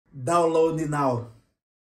Download it now.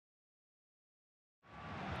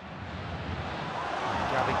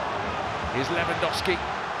 Here's Lewandowski.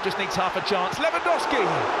 Just needs half a chance. Lewandowski!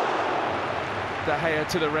 De Gea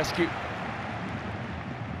to the rescue.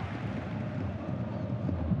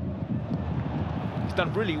 He's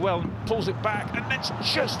done really well and pulls it back, and that's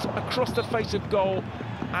just across the face of goal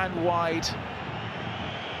and wide.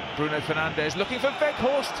 Bruno Fernandes looking for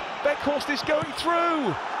Weghorst. Weghorst is going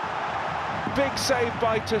through. Big save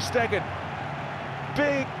by Ter Stegen.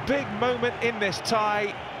 Big moment in this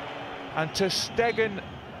tie, and Ter Stegen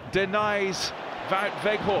denies Wout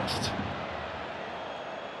Weghorst.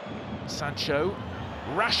 Sancho,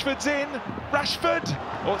 Rashford's in. Rashford!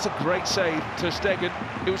 Oh, it's a great save, Ter Stegen.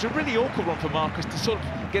 It was a really awkward one for Marcus to sort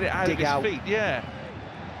of get it out of his feet. Yeah.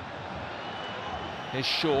 Here's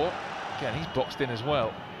Shaw. Again, he's boxed in as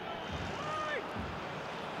well.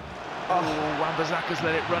 Oh, Wan-Bissaka's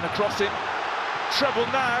let it run across him. Trouble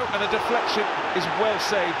now, and the deflection is well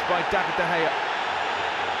saved by David De Gea.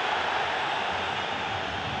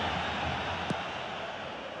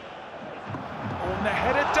 Oh, and they're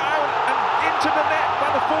headed down and into the net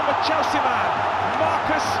by the former Chelsea man,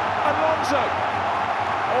 Marcos Alonso.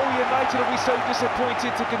 Oh, United will be so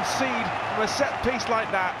disappointed to concede from a set piece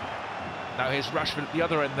like that. Now here's Rashford at the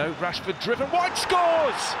other end though. Rashford driven wide,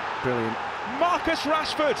 scores! Brilliant. Marcus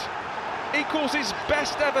Rashford equals his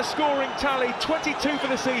best ever scoring tally, 22 for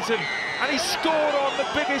the season, and he scored on the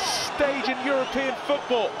biggest stage in European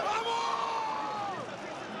football.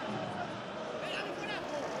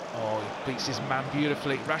 Oh, he beats his man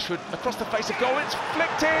beautifully. Rashford across the face of goal, it's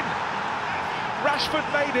flicked in. Rashford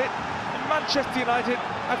made it, and Manchester United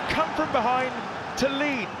have come from behind to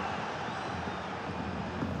lead.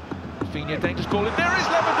 Rafinha, dangerous ball, and there is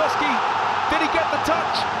Lewandowski. Did he get the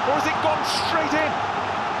touch, or has it gone straight in?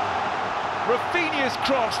 Rafinha's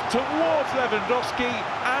cross towards Lewandowski,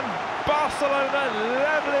 and Barcelona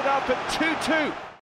level it up at 2-2.